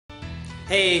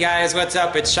Hey guys, what's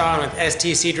up? It's Sean with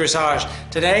STC Dressage.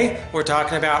 Today we're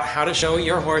talking about how to show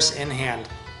your horse in hand.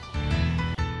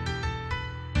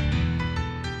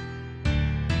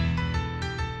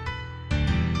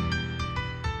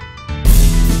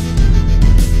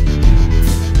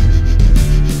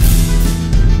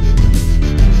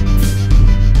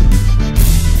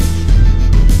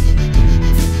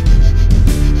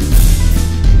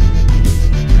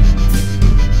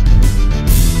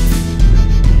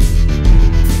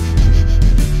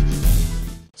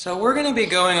 So we're going to be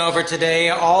going over today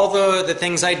all the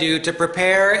things I do to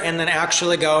prepare and then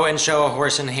actually go and show a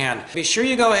horse in hand. Be sure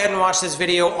you go ahead and watch this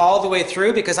video all the way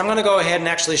through because I'm going to go ahead and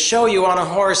actually show you on a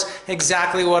horse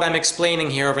exactly what I'm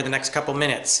explaining here over the next couple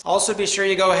minutes. Also be sure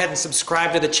you go ahead and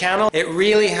subscribe to the channel. It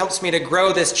really helps me to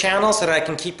grow this channel so that I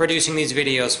can keep producing these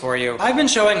videos for you. I've been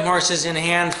showing horses in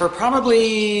hand for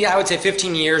probably, I would say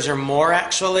 15 years or more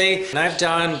actually. And I've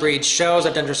done breed shows,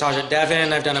 I've done dressage at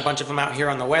Devon, I've done a bunch of them out here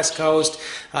on the West Coast.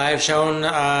 I've shown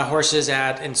horses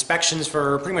at inspections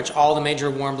for pretty much all the major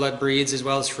warm blood breeds as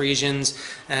well as Friesians,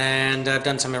 and I've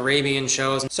done some Arabian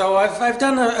shows. So I've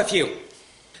done a few.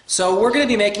 So we're going to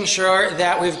be making sure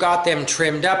that we've got them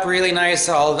trimmed up really nice,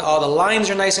 all the lines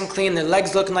are nice and clean, the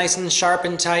legs look nice and sharp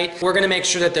and tight. We're going to make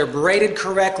sure that they're braided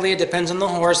correctly. It depends on the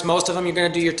horse. Most of them you're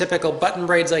going to do your typical button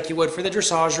braids like you would for the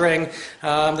dressage ring.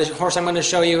 The horse I'm going to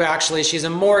show you, actually, she's a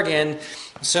Morgan.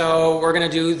 So we're going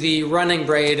to do the running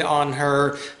braid on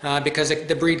her because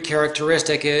the breed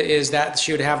characteristic is that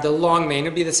she would have the long mane. It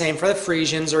would be the same for the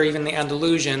Friesians or even the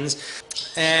Andalusians.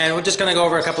 And we're just going to go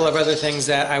over a couple of other things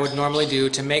that I would normally do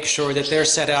to make sure that they're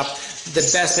set up the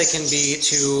best they can be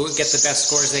to get the best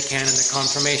scores they can in the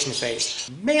conformation phase.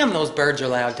 Man, those birds are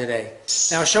loud today.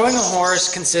 Now, showing a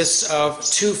horse consists of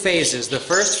two phases. The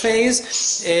first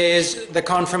phase is the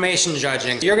conformation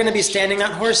judging. You're going to be standing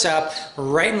that horse up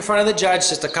right in front of the judge,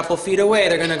 just a couple feet away.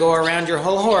 They're going to go around your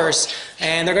whole horse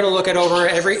and they're going to look at over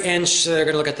every inch. They're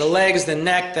going to look at the legs, the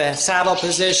neck, the saddle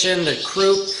position, the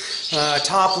croup,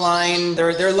 top line.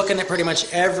 They're looking at pretty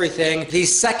much everything. The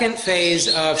second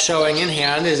phase of showing in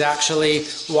hand is actually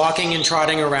walking and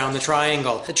trotting around the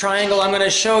triangle. The triangle I'm going to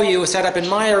show you set up in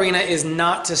my arena is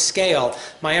not to scale.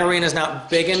 My arena is not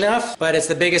big enough, but it's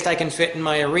the biggest I can fit in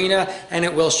my arena, and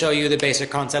it will show you the basic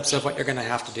concepts of what you're going to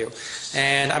have to do.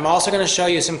 And I'm also going to show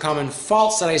you some common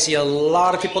faults that I see a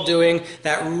lot of people doing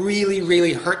that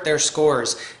really hurt their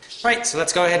scores. Right, so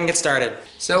let's go ahead and get started.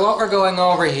 So what we're going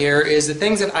over here is the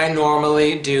things that I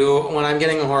normally do when I'm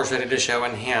getting a horse ready to show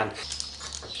in hand.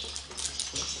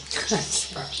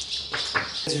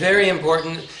 It's very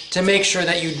important to make sure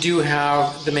that you do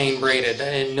have the mane braided,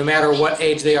 and no matter what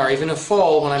age they are. Even a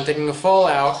foal, when I'm taking a foal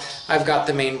out, I've got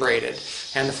the mane braided,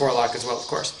 and the forelock as well, of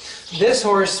course. This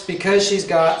horse, because she's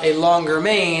got a longer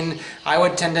mane, I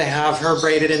would tend to have her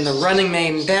braided in the running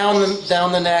mane down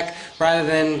the neck, rather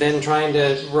than trying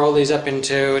to roll these up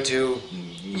into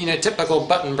typical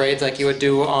button braids like you would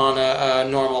do on a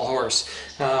normal horse.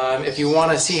 If you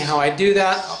want to see how I do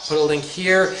that, I'll put a link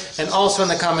here and also in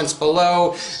the comments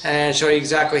below and show you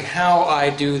exactly how I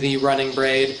do the running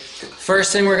braid.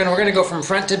 First thing, we're gonna go from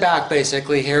front to back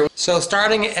basically here. So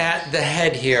starting at the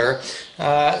head here,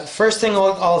 first thing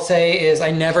I'll say is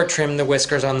I never trim the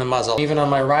whiskers on the muzzle. Even on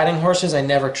my riding horses, I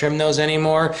never trim those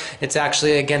anymore. It's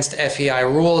actually against FEI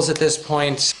rules at this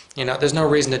point. You know, there's no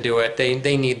reason to do it.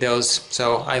 They need those,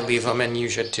 so I leave them, and you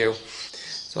should too.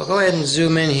 So I'll go ahead and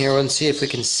zoom in here and see if we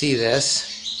can see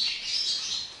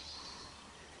this.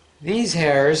 These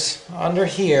hairs under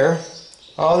here,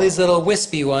 all these little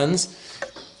wispy ones,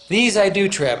 these I do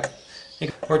trim.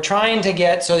 We're trying to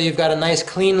get so you've got a nice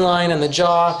clean line in the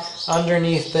jaw,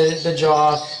 underneath the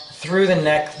jaw, through the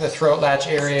neck, the throat latch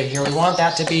area here. We want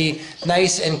that to be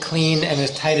nice and clean and as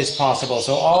tight as possible.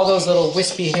 So all those little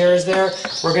wispy hairs there,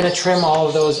 we're going to trim all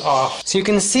of those off. So you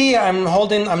can see I'm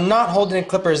not holding the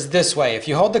clippers this way. If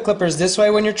you hold the clippers this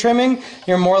way when you're trimming,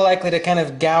 you're more likely to kind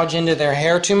of gouge into their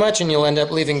hair too much and you'll end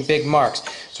up leaving big marks.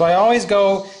 So I always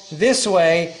go this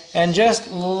way and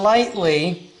just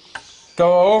lightly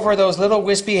go over those little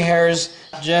wispy hairs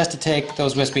just to take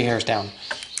those wispy hairs down.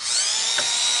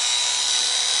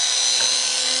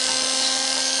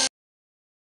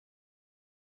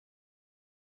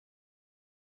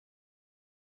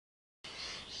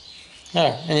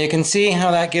 There, and you can see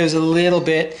how that gives a little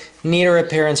bit neater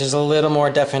appearance. There's a little more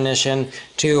definition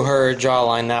to her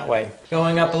jawline that way.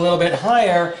 Going up a little bit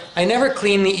higher, I never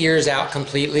clean the ears out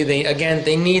completely.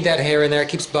 They need that hair in there. It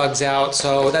keeps bugs out,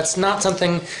 so that's not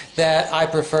something that I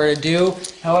prefer to do.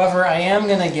 However, I am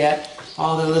going to get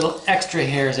all the little extra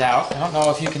hairs out. I don't know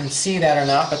if you can see that or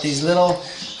not, but these little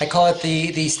I call it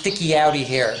the sticky outy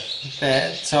hair.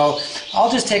 So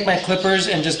I'll just take my clippers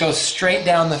and just go straight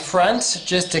down the front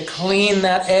just to clean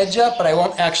that edge up, but I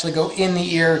won't actually go in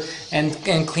the ear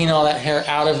and clean all that hair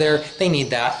out of there. They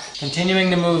need that. Continuing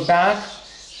to move back,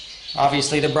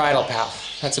 obviously the bridle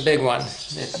path. That's a big one.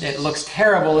 It looks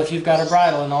terrible if you've got a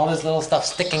bridle and all this little stuff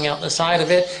sticking out the side of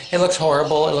it. It looks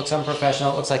horrible, it looks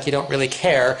unprofessional, it looks like you don't really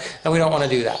care, and we don't want to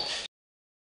do that.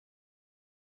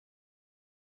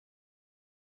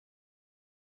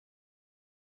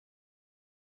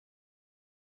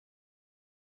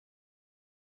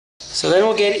 So then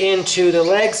we'll get into the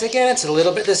legs again. It's a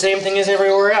little bit the same thing as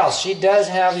everywhere else. She does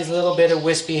have these little bit of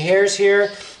wispy hairs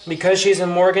here. Because she's a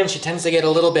Morgan, she tends to get a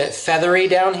little bit feathery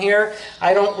down here.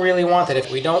 I don't really want that.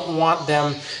 If we don't want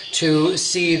them to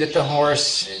see that the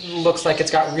horse looks like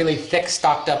it's got really thick,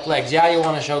 stocked up legs. Yeah, you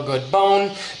want to show good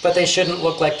bone, but they shouldn't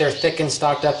look like they're thick and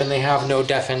stocked up and they have no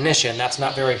definition. That's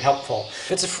not very helpful.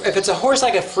 If it's a horse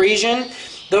like a Frisian,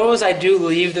 those I do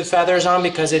leave the feathers on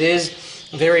because it is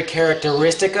very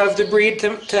characteristic of the breed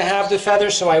to have the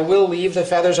feathers, so I will leave the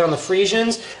feathers on the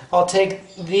Frisians. I'll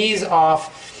take these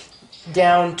off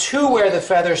down to where the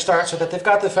feathers start so that they've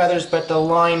got the feathers but the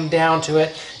line down to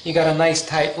it, you got a nice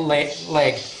tight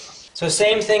leg. So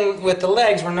same thing with the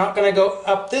legs. We're not going to go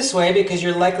up this way because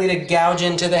you're likely to gouge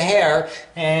into the hair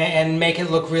and make it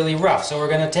look really rough. So we're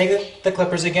going to take the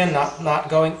clippers again, not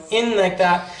going in like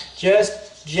that,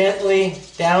 just gently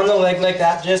down the leg like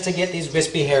that just to get these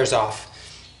wispy hairs off.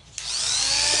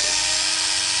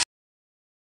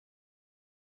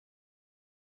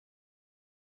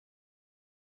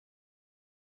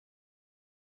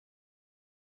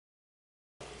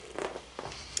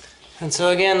 And so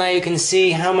again, now you can see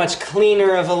how much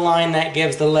cleaner of a line that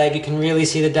gives the leg. You can really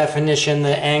see the definition,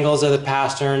 the angles of the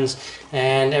pasterns,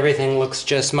 and everything looks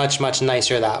just much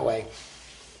nicer that way.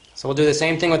 So we'll do the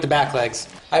same thing with the back legs.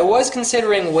 I was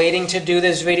considering waiting to do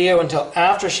this video until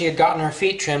after she had gotten her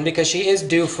feet trimmed because she is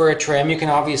due for a trim. You can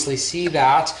obviously see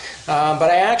that.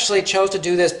 But I actually chose to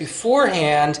do this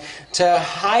beforehand to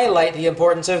highlight the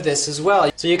importance of this as well.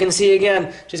 So you can see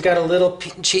again, she's got a little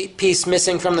piece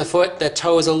missing from the foot. The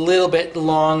toe is a little bit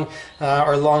long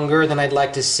or longer than I'd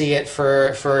like to see it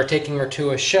for taking her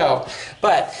to a show.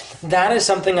 But that is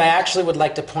something I actually would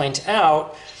like to point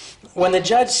out. When the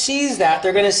judge sees that,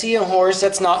 they're going to see a horse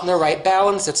that's not in the right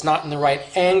balance, that's not in the right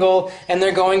angle, and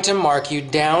they're going to mark you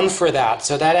down for that.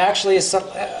 So that actually is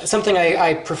something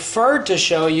I preferred to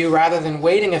show you rather than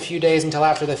waiting a few days until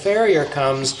after the farrier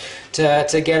comes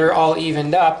to get her all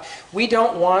evened up. We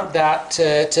don't want that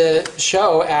to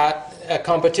show at a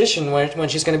competition when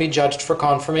she's going to be judged for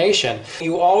conformation.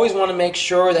 You always want to make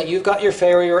sure that you've got your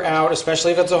farrier out,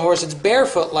 especially if it's a horse that's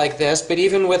barefoot like this, but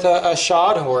even with a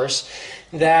shod horse,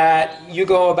 that you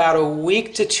go about a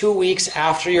week to 2 weeks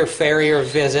after your farrier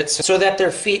visit so that their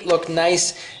feet look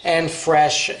nice and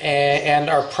fresh and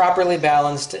are properly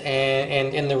balanced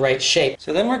and in the right shape.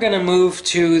 So then we're going to move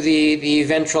to the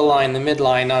ventral line, the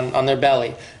midline on their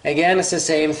belly. Again, it's the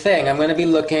same thing. I'm going to be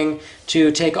looking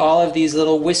to take all of these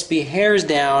little wispy hairs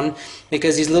down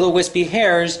because these little wispy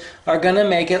hairs are going to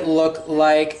make it look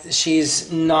like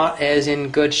she's not as in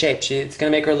good shape. It's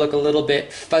going to make her look a little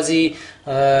bit fuzzy.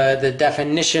 The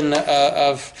definition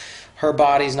of her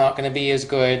body's not going to be as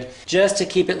good. Just to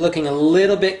keep it looking a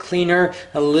little bit cleaner,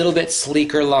 a little bit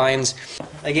sleeker lines.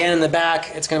 Again, in the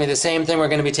back, it's going to be the same thing. We're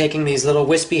going to be taking these little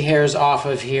wispy hairs off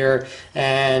of here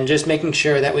and just making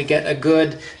sure that we get a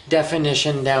good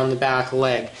definition down the back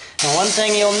leg. Now, one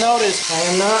thing you'll notice, I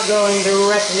am not going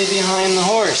directly behind the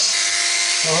horse.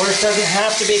 The horse doesn't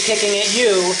have to be kicking at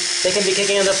you. They can be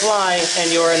kicking at the fly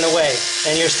and you're in the way.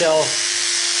 And you're still,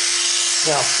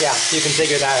 well, yeah, you can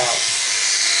figure that out.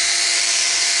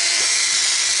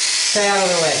 Stay out of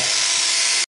the way.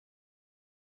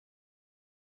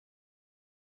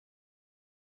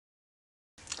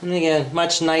 And again,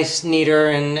 much neater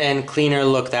and cleaner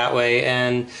look that way,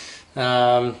 and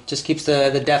just keeps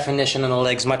the definition on the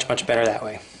legs much better that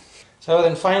way. So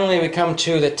then finally we come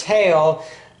to the tail.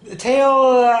 The tail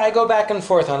I go back and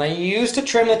forth on. I used to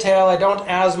trim the tail. I don't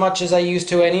as much as I used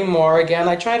to anymore. Again,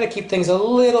 I try to keep things a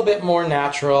little bit more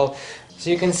natural. So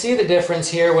you can see the difference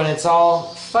here when it's all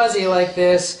fuzzy like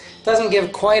this. It doesn't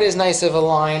give quite as nice of a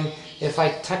line. If I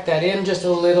tuck that in just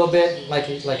a little bit, like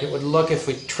it would look if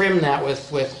we trim that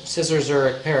with scissors or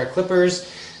a pair of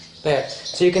clippers. There.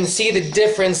 So you can see the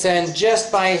difference, and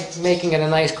just by making it a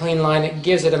nice clean line, it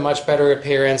gives it a much better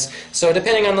appearance. So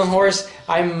depending on the horse,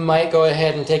 I might go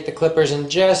ahead and take the clippers and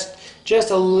just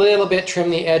a little bit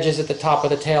trim the edges at the top of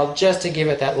the tail, just to give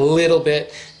it that little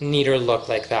bit neater look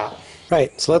like that.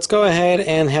 Right, so let's go ahead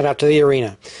and head out to the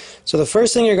arena. So the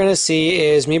first thing you're going to see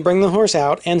is me bring the horse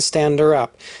out and stand her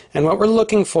up. And what we're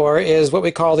looking for is what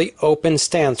we call the open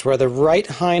stance, where the right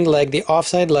hind leg, the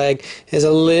offside leg, is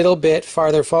a little bit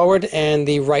farther forward and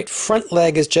the right front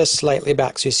leg is just slightly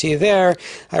back. So you see there,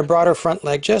 I brought her front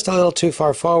leg just a little too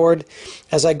far forward.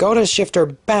 As I go to shift her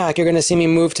back, you're going to see me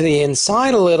move to the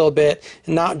inside a little bit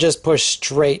and not just push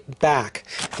straight back.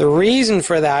 The reason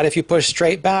for that, if you push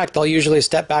straight back, they'll usually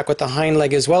step back with the hind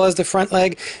leg as well as the front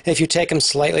leg. If you take them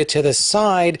slightly to the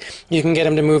side, you can get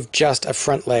them to move just a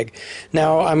front leg.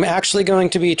 Now, I'm actually going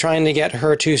to be trying to get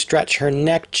her to stretch her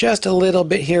neck just a little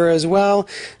bit here as well,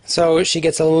 so she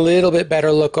gets a little bit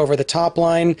better look over the top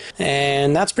line.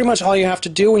 And that's pretty much all you have to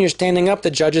do when you're standing up.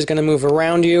 The judge is going to move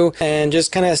around you, and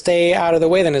just kind of stay out of the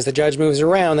way then as the judge moves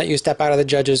around, that you step out of the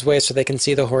judge's way so they can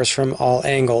see the horse from all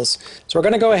angles. So we're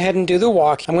going to go ahead and do the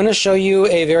walk. I'm going to show you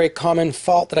a very common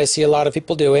fault that I see a lot of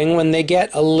people doing when they get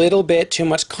a little bit too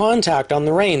much contact on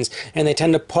the reins, and they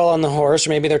tend to pull on the horse, or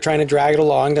maybe they're trying to drag it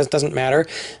along. Doesn't matter.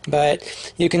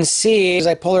 But you can see as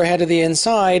I pull her head to the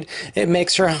inside, it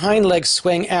makes her hind leg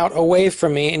swing out away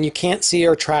from me, and you can't see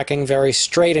her tracking very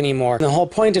straight anymore. And the whole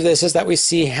point of this is that we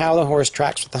see how the horse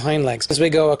tracks with the hind legs. As we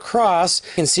go across,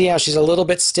 you can see how she's a little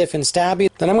bit stiff and stabby.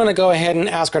 Then I'm going to go ahead and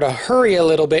ask her to hurry a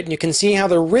little bit, and you can see how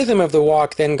the rhythm of the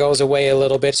walk then goes away a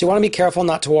little bit. So you want to be careful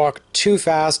not to walk too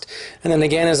fast. And then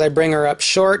again, as I bring her up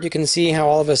short, you can see how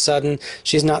all of a sudden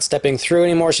she's not stepping through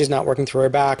anymore. She's not working through her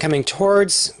back. Coming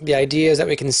towards, the idea is that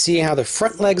we can see how the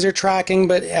front legs are tracking,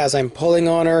 but as I'm pulling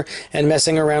on her and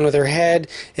messing around with her head,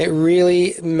 it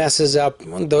really messes up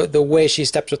the way she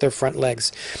steps with her front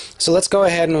legs. So let's go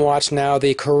ahead and watch now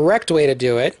the correct way to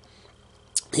do it.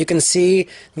 You can see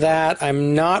that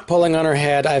I'm not pulling on her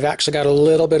head. I've actually got a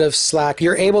little bit of slack.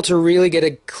 You're able to really get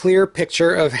a clear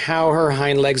picture of how her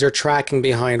hind legs are tracking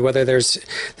behind, whether there's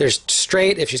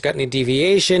straight, if she's got any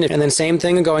deviation, and then same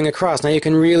thing going across. Now you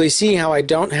can really see how I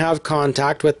don't have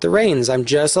contact with the reins. I'm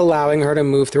just allowing her to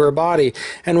move through her body.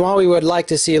 And while we would like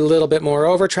to see a little bit more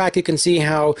over track, you can see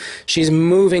how she's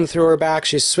moving through her back,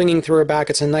 she's swinging through her back.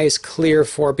 It's a nice, clear,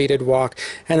 four-beated walk.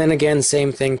 And then again,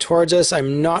 same thing towards us.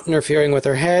 I'm not interfering with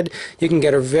her head. You can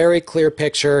get a very clear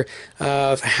picture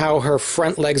of how her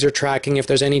front legs are tracking, if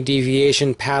there's any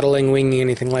deviation, paddling, winging,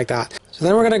 anything like that. So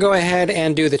then we're going to go ahead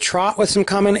and do the trot with some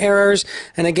common errors.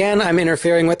 And again, I'm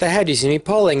interfering with the head. You see me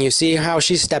pulling. You see how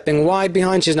she's stepping wide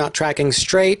behind. She's not tracking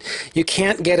straight. You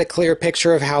can't get a clear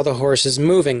picture of how the horse is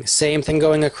moving. Same thing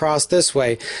going across this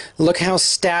way. Look how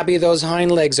stabby those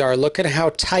hind legs are. Look at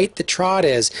how tight the trot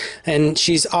is. And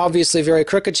she's obviously very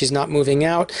crooked. She's not moving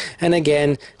out. And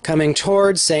again, coming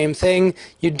towards, same thing.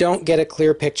 You don't get a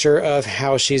clear picture of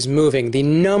how she's moving. The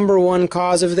number one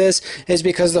cause of this is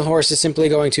because the horse is simply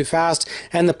going too fast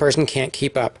and the person can't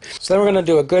keep up. So then we're going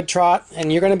to do a good trot,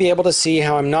 and you're going to be able to see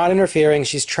how I'm not interfering.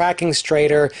 She's tracking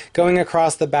straighter. Going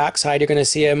across the backside, you're going to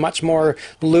see a much more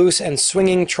loose and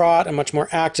swinging trot, a much more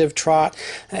active trot.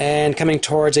 And coming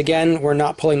towards, again, we're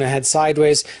not pulling the head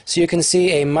sideways, so you can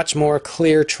see a much more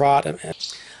clear trot.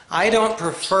 I don't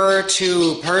prefer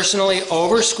to personally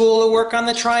overschool the work on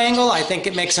the triangle. I think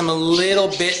it makes them a little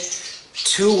bit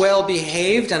too well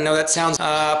behaved. I know that sounds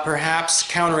perhaps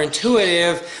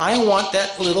counterintuitive. I want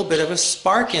that little bit of a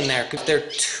spark in there. If they're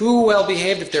too well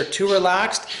behaved, if they're too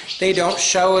relaxed, they don't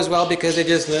show as well because they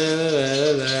just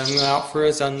I'm out for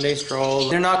a Sunday stroll.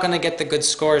 They're not going to get the good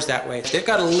scores that way. If they've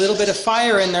got a little bit of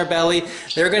fire in their belly,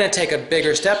 they're going to take a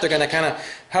bigger step. They're going to kind of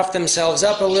huff themselves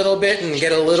up a little bit and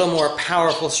get a little more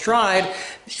powerful stride,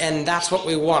 and that's what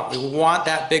we want. We want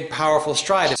that big powerful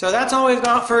stride. So that's all we've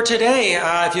got for today.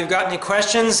 If you've got any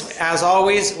questions, as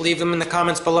always, leave them in the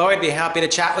comments below. I'd be happy to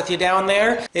chat with you down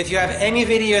there. If you have any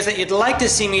videos that you'd like to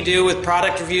see me do with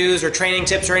product reviews or training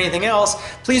tips or anything else,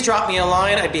 please drop me a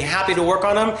line. I'd be happy to work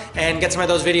on them and get some of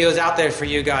those videos out there for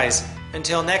you guys.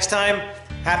 Until next time,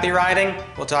 happy riding.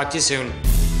 We'll talk to you soon.